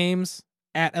quality games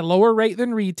at a lower rate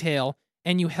than retail,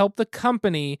 and you help the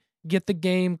company get the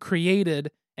game created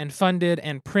and funded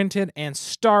and printed and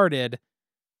started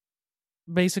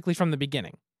basically from the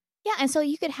beginning. Yeah, and so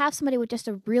you could have somebody with just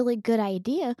a really good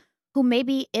idea who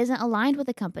maybe isn't aligned with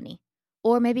a company,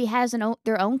 or maybe has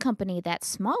their own company that's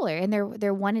smaller, and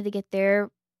they're wanting to get their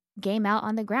game out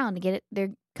on the ground to get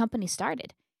their company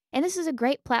started. And this is a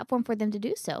great platform for them to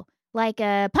do so. Like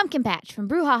Pumpkin Patch from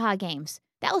Brouhaha Games.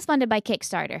 That was funded by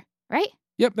Kickstarter, right?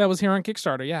 Yep, that was here on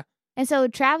Kickstarter, yeah. And so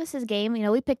Travis's game,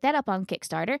 we picked that up on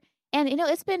Kickstarter. And,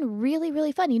 it's been really,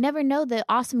 really fun. You never know the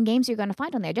awesome games you're going to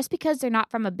find on there. Just because they're not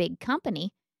from a big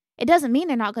company, it doesn't mean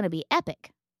they're not going to be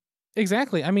epic.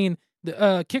 Exactly. I mean,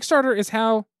 Kickstarter is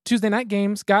how Tuesday Night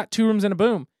Games got Two Rooms and a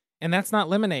Boom. And that's not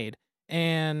Lemonade.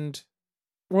 And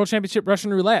World Championship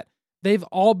Russian Roulette. They've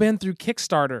all been through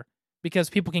Kickstarter because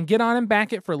people can get on and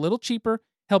back it for a little cheaper,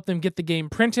 help them get the game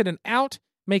printed and out,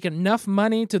 make enough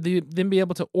money to then be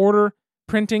able to order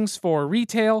printings for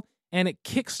retail, and it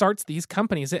kickstarts these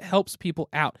companies. It helps people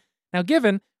out. Now,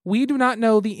 given we do not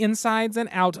know the insides and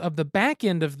out of the back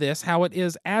end of this, how it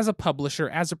is as a publisher,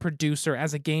 as a producer,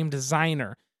 as a game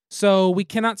designer, so we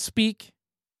cannot speak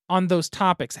on those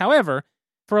topics. However,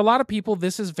 for a lot of people,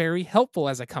 this is very helpful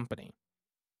as a company.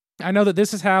 I know that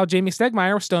this is how Jamie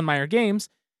Stegmaier with Stonemaier Games,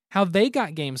 how they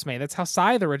got games made. That's how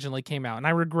Scythe originally came out, and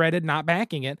I regretted not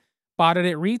backing it, bought it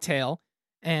at retail,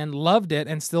 and loved it,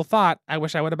 and still thought, I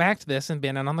wish I would have backed this and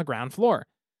been in on the ground floor.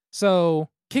 So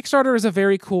Kickstarter is a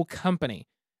very cool company.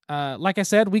 Like I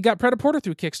said, we got Pret-A-Porter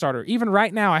through Kickstarter. Even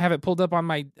right now, I have it pulled up on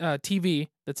my TV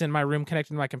that's in my room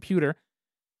connected to my computer.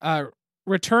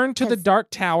 Return to the Dark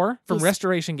Tower from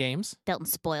Restoration Games. Delton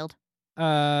spoiled.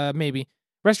 Maybe.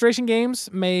 Restoration Games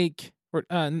make,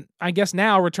 I guess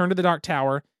now, Return to the Dark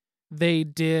Tower. They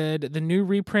did the new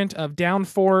reprint of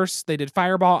Downforce. They did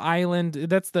Fireball Island.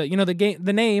 That's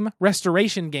the name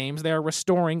Restoration Games. They are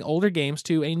restoring older games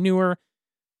to a newer,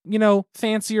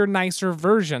 fancier, nicer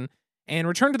version. And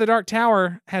Return to the Dark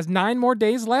Tower has 9 more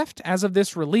days left. As of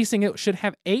this releasing, it should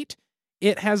have 8.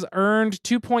 It has earned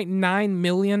 $2.9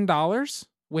 million,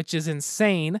 which is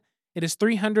insane. It is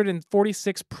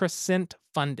 346%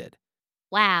 funded.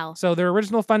 Wow. So their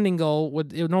original funding goal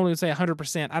would normally say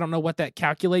 100%. I don't know what that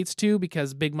calculates to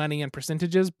because big money and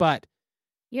percentages, but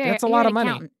That's a you're lot an of money.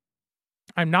 accountant.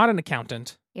 I'm not an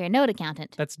accountant. You're a note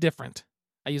accountant. That's different.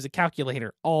 I use a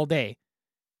calculator all day.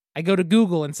 I go to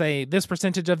Google and say this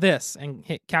percentage of this and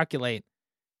hit calculate,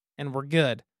 and we're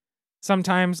good.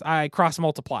 Sometimes I cross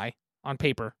multiply on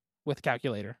paper with a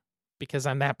calculator because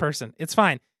I'm that person. It's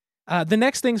fine. The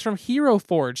next thing's from Hero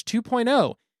Forge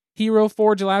 2.0. Hero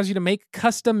Forge allows you to make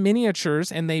custom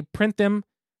miniatures, and they print them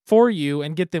for you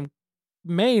and get them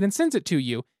made and sends it to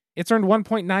you. It's earned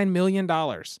 $1.9 million.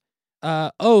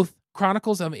 Oath,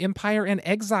 Chronicles of Empire and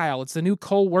Exile. It's the new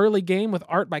Cole Wehrle game with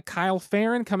art by Kyle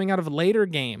Farron coming out of later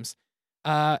games.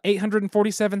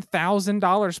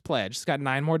 $847,000 pledged. It's got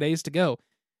 9 more days to go.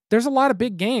 There's a lot of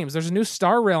big games. There's a new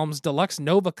Star Realms Deluxe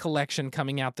Nova collection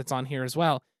coming out that's on here as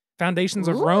well. Foundations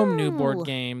of Rome new board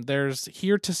game. There's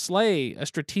Here to Slay, a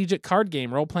strategic card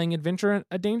game, role-playing adventure in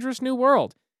a dangerous new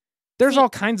world. There's all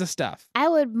kinds of stuff. I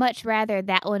would much rather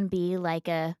that one be like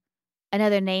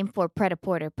another name for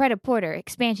Predaporter. Predaporter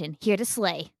expansion, Here to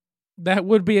Slay. That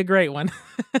would be a great one.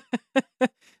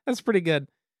 That's pretty good.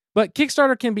 But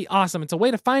Kickstarter can be awesome. It's a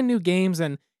way to find new games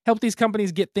and help these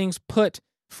companies get things put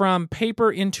from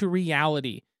paper into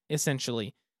reality,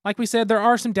 essentially. Like we said, there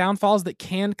are some downfalls that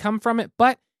can come from it,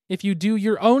 but if you do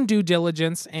your own due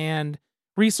diligence and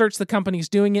research the companies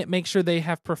doing it, make sure they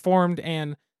have performed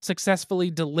and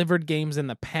successfully delivered games in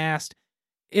the past,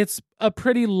 it's a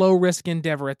pretty low-risk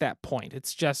endeavor at that point.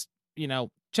 It's just,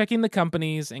 checking the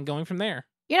companies and going from there.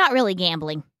 You're not really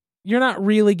gambling. You're not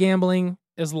really gambling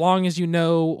as long as you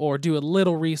know or do a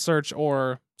little research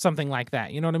or something like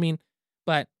that. You know what I mean?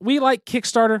 But we like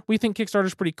Kickstarter. We think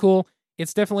Kickstarter's pretty cool.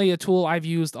 It's definitely a tool I've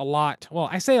used a lot. Well,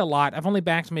 I say a lot. I've only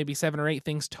backed maybe 7 or 8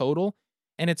 things total.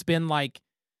 And it's been like,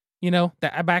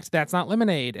 that I backed That's Not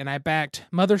Lemonade, and I backed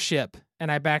Mothership,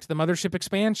 and I backed the Mothership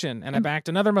expansion, and I backed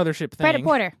another Mothership thing.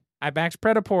 Predaporter. I backed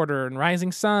Predaporter and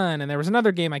Rising Sun, and there was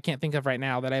another game I can't think of right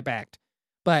now that I backed.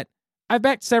 But I've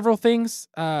backed several things.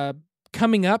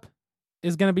 Coming up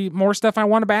is going to be more stuff I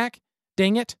want to back.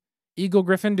 Dang it. Eagle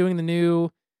Griffin doing the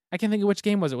new... I can't think of which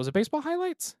game was it. Was it Baseball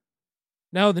Highlights?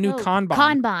 No, the new Kanban.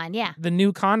 Kanban, yeah. The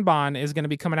new Kanban is going to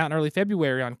be coming out in early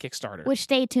February on Kickstarter. Which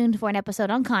stay tuned for an episode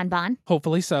on Kanban.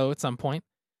 Hopefully so at some point.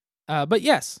 But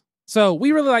yes, so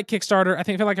we really like Kickstarter. I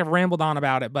feel like I've rambled on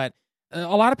about it, but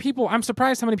a lot of people, I'm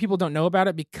surprised how many people don't know about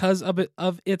it because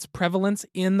of its prevalence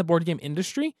in the board game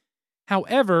industry.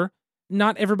 However,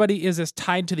 not everybody is as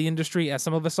tied to the industry as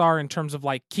some of us are in terms of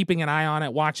like keeping an eye on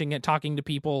it, watching it, talking to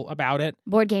people about it.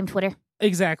 Board game Twitter.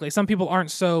 Exactly. Some people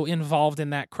aren't so involved in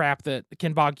that crap that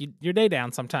can bog your day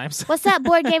down sometimes. What's up,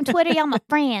 board game Twitter? Y'all my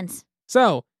friends.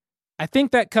 So, I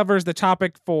think that covers the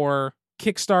topic for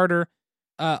Kickstarter.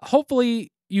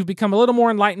 Hopefully, you've become a little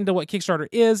more enlightened to what Kickstarter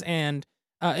is and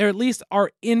or at least are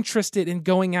interested in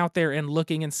going out there and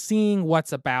looking and seeing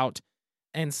what's about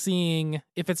and seeing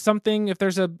if it's something, if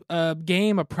there's a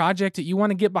game, a project that you want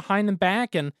to get behind and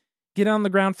back and get on the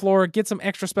ground floor, get some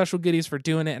extra special goodies for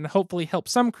doing it, and hopefully help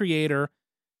some creator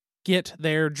get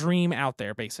their dream out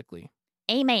there, basically.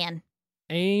 Amen.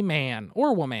 A man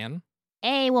or woman.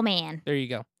 A woman. There you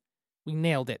go. We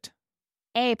nailed it.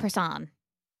 A person.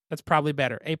 That's probably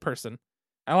better. A person.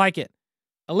 I like it.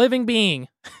 A living being.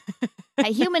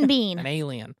 A human being. An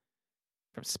alien.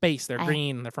 From space. They're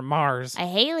green. They're from Mars. A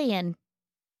alien.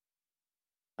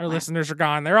 Our listeners are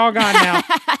gone. They're all gone now.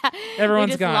 Everyone's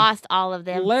we just gone. Lost all of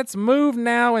them. Let's move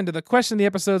now into the question of the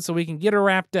episode so we can get her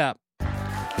wrapped up. And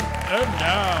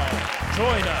now,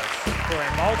 join us for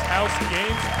a Malthouse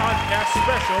Games podcast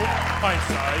special,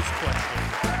 Pint-Sized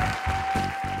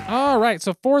Question. All right,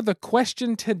 so for the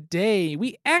question today,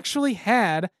 we actually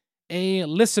had a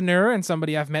listener and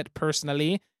somebody I've met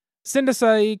personally send us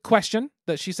a question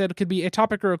that she said could be a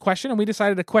topic or a question, and we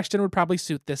decided a question would probably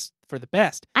suit this for the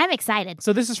best. I'm excited.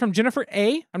 So this is from Jennifer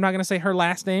A. I'm not going to say her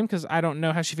last name because I don't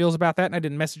know how she feels about that, and I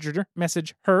didn't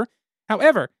message her.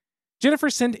 However,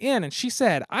 Jennifer sent in, and she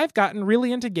said, I've gotten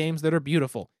really into games that are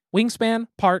beautiful. Wingspan,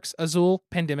 Parks, Azul,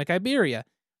 Pandemic Iberia.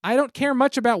 I don't care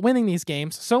much about winning these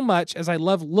games so much as I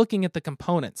love looking at the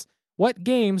components. What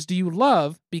games do you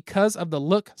love because of the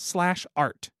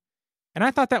look/art? And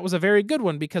I thought that was a very good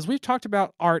one because we've talked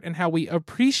about art and how we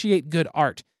appreciate good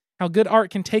art. How good art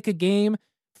can take a game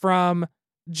from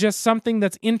just something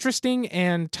that's interesting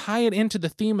and tie it into the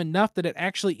theme enough that it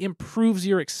actually improves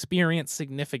your experience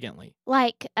significantly.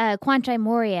 Like Quantai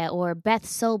Moria or Beth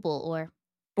Sobel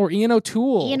or Ian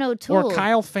O'Toole. Or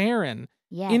Kyle Farron.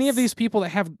 Yes. Any of these people that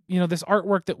have, this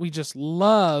artwork that we just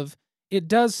love, it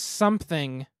does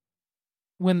something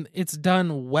when it's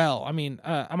done well. I mean,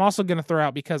 I'm also going to throw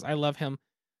out because I love him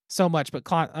so much, but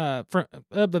Clemens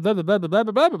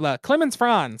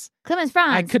Franz. Clemens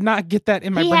Franz. I could not get that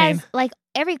in my brain. He has like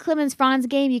every Clemens Franz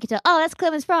game, you can tell, oh, that's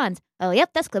Clemens Franz. Oh,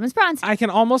 yep, that's Clemens Franz. I can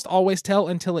almost always tell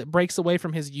until it breaks away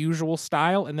from his usual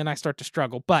style, and then I start to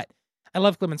struggle. But I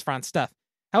love Clemens Franz stuff.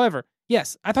 However,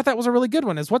 yes, I thought that was a really good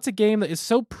one. What's a game that is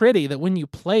so pretty that when you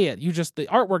play it, the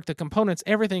artwork, the components,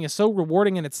 everything is so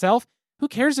rewarding in itself. Who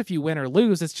cares if you win or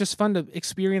lose? It's just fun to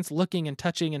experience looking and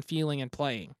touching and feeling and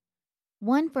playing.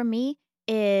 One for me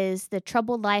is The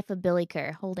Troubled Life of Billy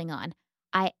Kerr. Holding on.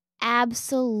 I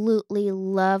absolutely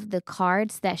love the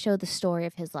cards that show the story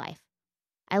of his life.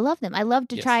 I love them. I love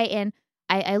to try and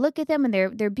I look at them and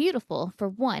they're beautiful for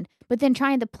one, but then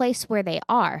trying to place where they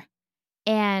are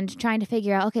and trying to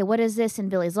figure out, okay, what is this in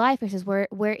Billy's life versus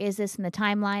where is this in the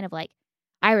timeline of like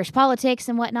Irish politics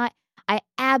and whatnot. I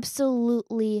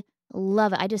absolutely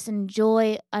love it. I just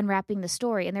enjoy unwrapping the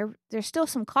story. And there's still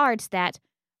some cards that,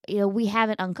 we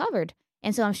haven't uncovered.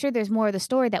 And so I'm sure there's more of the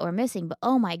story that we're missing, but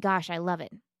oh my gosh, I love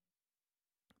it.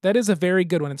 That is a very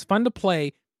good one. It's fun to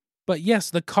play, but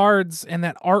yes, the cards and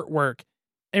that artwork,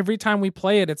 every time we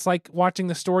play it, it's like watching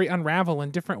the story unravel in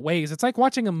different ways. It's like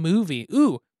watching a movie.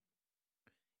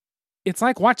 It's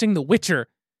like watching The Witcher,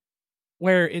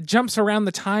 where it jumps around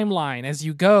the timeline as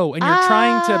you go, and you're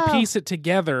trying to piece it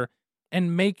together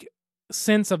and make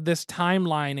sense of this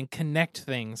timeline and connect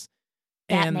things.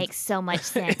 That makes so much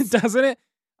sense. Doesn't it?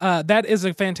 That is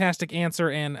a fantastic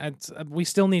answer, and we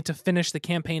still need to finish the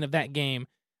campaign of that game.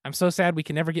 I'm so sad we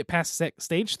can never get past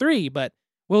stage 3, but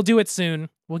we'll do it soon.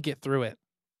 We'll get through it.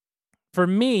 For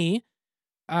me,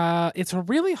 it's a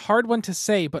really hard one to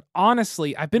say, but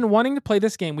honestly, I've been wanting to play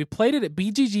this game. We played it at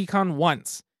BGGCon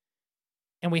once,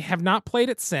 and we have not played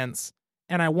it since,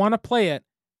 and I want to play it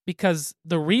because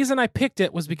the reason I picked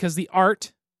it was because the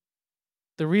art.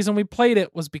 The reason we played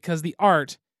it was because the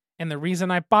art, and the reason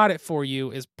I bought it for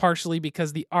you is partially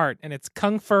because the art, and it's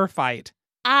Kung Fu Fight.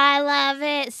 I love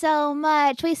it so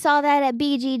much. We saw that at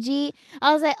BGG.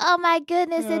 I was like, oh my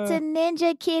goodness, it's a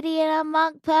ninja kitty and a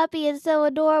monk puppy. It's so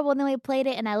adorable. And then we played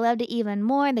it, and I loved it even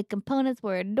more. And the components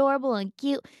were adorable and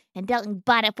cute. And Delton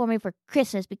bought it for me for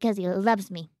Christmas because he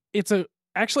loves me. It's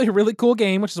actually a really cool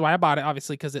game, which is why I bought it,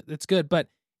 obviously, because it's good. But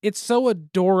it's so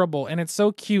adorable, and it's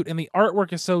so cute, and the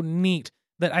artwork is so neat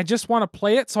that I just want to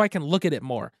play it so I can look at it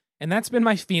more. And that's been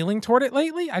my feeling toward it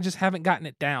lately. I just haven't gotten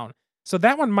it down. So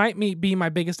that one might be my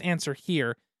biggest answer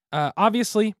here.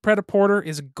 Obviously, Pret-a-Porter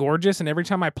is gorgeous, and every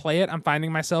time I play it, I'm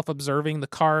finding myself observing the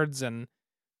cards and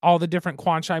all the different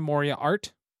Quan Chi Moria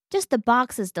art. Just the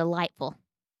box is delightful.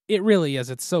 It really is.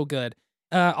 It's so good.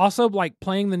 Also, like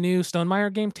playing the new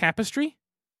Stonemaier game, Tapestry.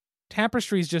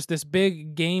 Tapestry is just this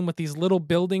big game with these little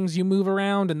buildings you move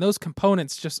around, and those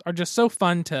components are just so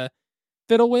fun to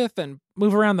fiddle with and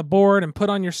move around the board and put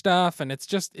on your stuff, and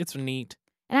it's neat.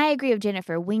 And I agree with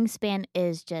Jennifer. Wingspan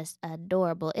is just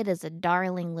adorable. It is a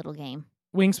darling little game.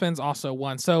 Wingspan's also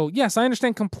one. So, yes, I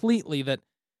understand completely that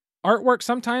artwork,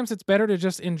 sometimes it's better to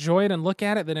just enjoy it and look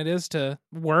at it than it is to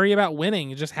worry about winning.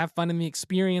 You just have fun in the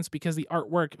experience because the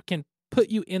artwork can put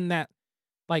you in that,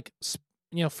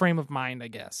 frame of mind, I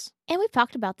guess. And we've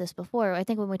talked about this before. I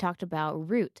think when we talked about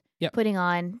Root, putting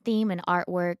on theme and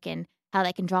artwork and how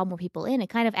that can draw more people in, it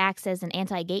kind of acts as an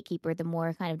anti-gatekeeper, the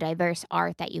more kind of diverse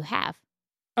art that you have.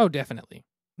 Oh, definitely.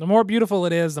 The more beautiful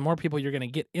it is, the more people you're going to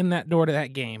get in that door to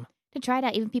that game. To try it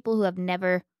out, even people who have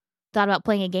never thought about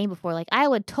playing a game before. Like, I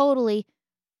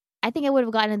think I would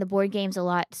have gotten into board games a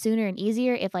lot sooner and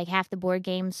easier if, like, half the board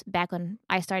games back when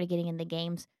I started getting into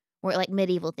games were, like,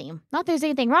 medieval theme. Not that there's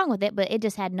anything wrong with it, but it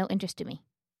just had no interest to me.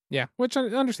 Yeah, which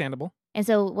is understandable. And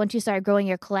so once you start growing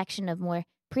your collection of more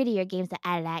prettier games that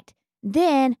I liked,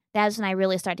 then that's when I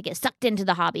really start to get sucked into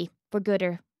the hobby, for good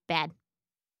or bad.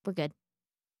 We're good.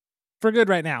 For good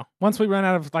right now. Once we run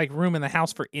out of room in the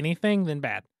house for anything, then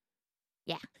bad.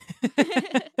 Yeah.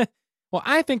 Well,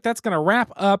 I think that's going to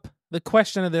wrap up the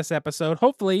question of this episode.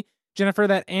 Hopefully, Jennifer,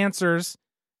 that answers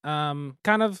kind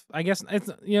of, I guess,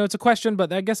 it's a question,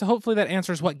 but I guess hopefully that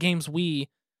answers what games we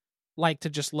like to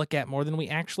just look at more than we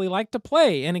actually like to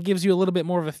play. And it gives you a little bit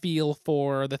more of a feel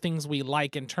for the things we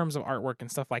like in terms of artwork and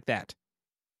stuff like that.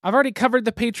 I've already covered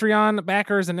the Patreon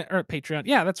backers or Patreon.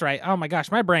 Yeah, that's right. Oh my gosh,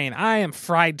 my brain. I am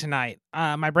fried tonight.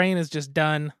 My brain is just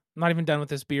done. I'm not even done with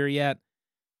this beer yet.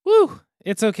 Woo,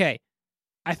 it's okay.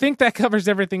 I think that covers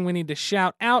everything we need to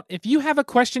shout out. If you have a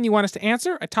question you want us to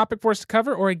answer, a topic for us to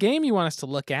cover, or a game you want us to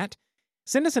look at,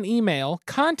 send us an email,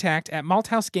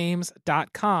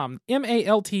 contact@malthousegames.com,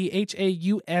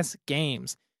 MALTHAUS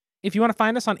Games. If you want to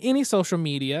find us on any social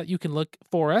media, you can look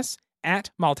for us at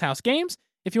Malthouse Games.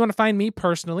 If you want to find me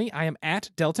personally, I am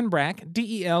at Delton Brack,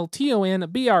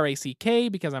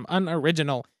 DELTONBRACK, because I'm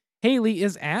unoriginal. Haley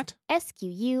is at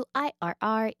SQUIRRELYGEEK,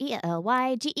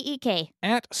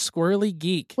 at Squirrely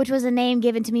Geek. which was a name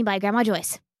given to me by Grandma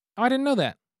Joyce. Oh, I didn't know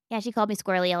that. Yeah, she called me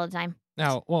Squirrely all the time. Oh,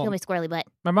 Called well, me Squirrely Butt.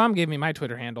 my mom gave me my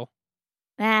Twitter handle.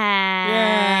 Ah.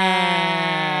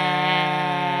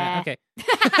 Okay.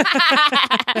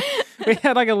 We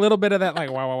had like a little bit of that, like,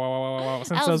 wow,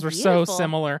 since That those was were so beautiful.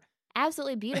 similar.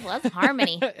 Absolutely beautiful. That's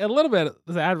harmony. A little bit.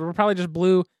 We probably just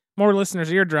blew more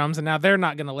listeners' eardrums, and now they're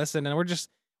not going to listen, and we're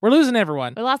losing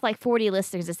everyone. We lost like 40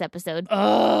 listeners this episode. We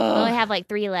only have like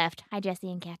 3 left. Hi,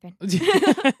 Jesse and Catherine.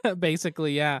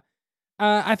 Basically, yeah.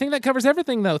 I think that covers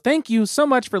everything, though. Thank you so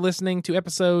much for listening to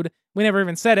episode, we never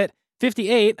even said it,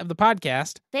 58 of the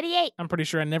podcast. 58. I'm pretty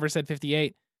sure I never said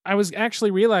 58. I was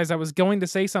actually realized I was going to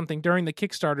say something during the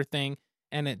Kickstarter thing,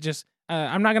 and it just,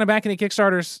 I'm not going to back any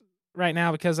Kickstarters right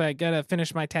now because I got to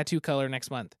finish my tattoo color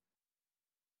next month.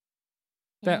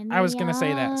 That I was going to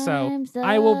say that. So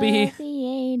I will be,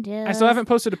 I still haven't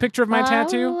posted a picture of my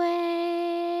tattoo.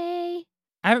 I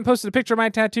haven't posted a picture of my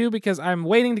tattoo because I'm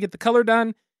waiting to get the color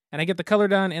done, and I get the color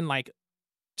done in like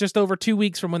just over 2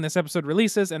 weeks from when this episode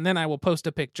releases, and then I will post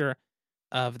a picture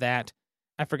of that.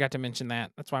 I forgot to mention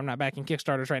that. That's why I'm not backing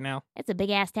Kickstarters right now. It's a big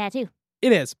ass tattoo.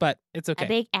 It is, but it's okay. A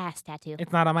big ass tattoo.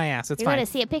 It's not on my ass. It's You're fine. going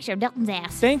to see a picture of Dalton's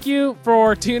ass. Thank you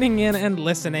for tuning in and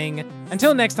listening.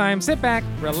 Until next time, sit back,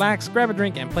 relax, grab a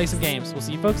drink, and play some games. We'll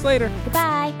see you folks later.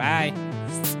 Goodbye. Bye.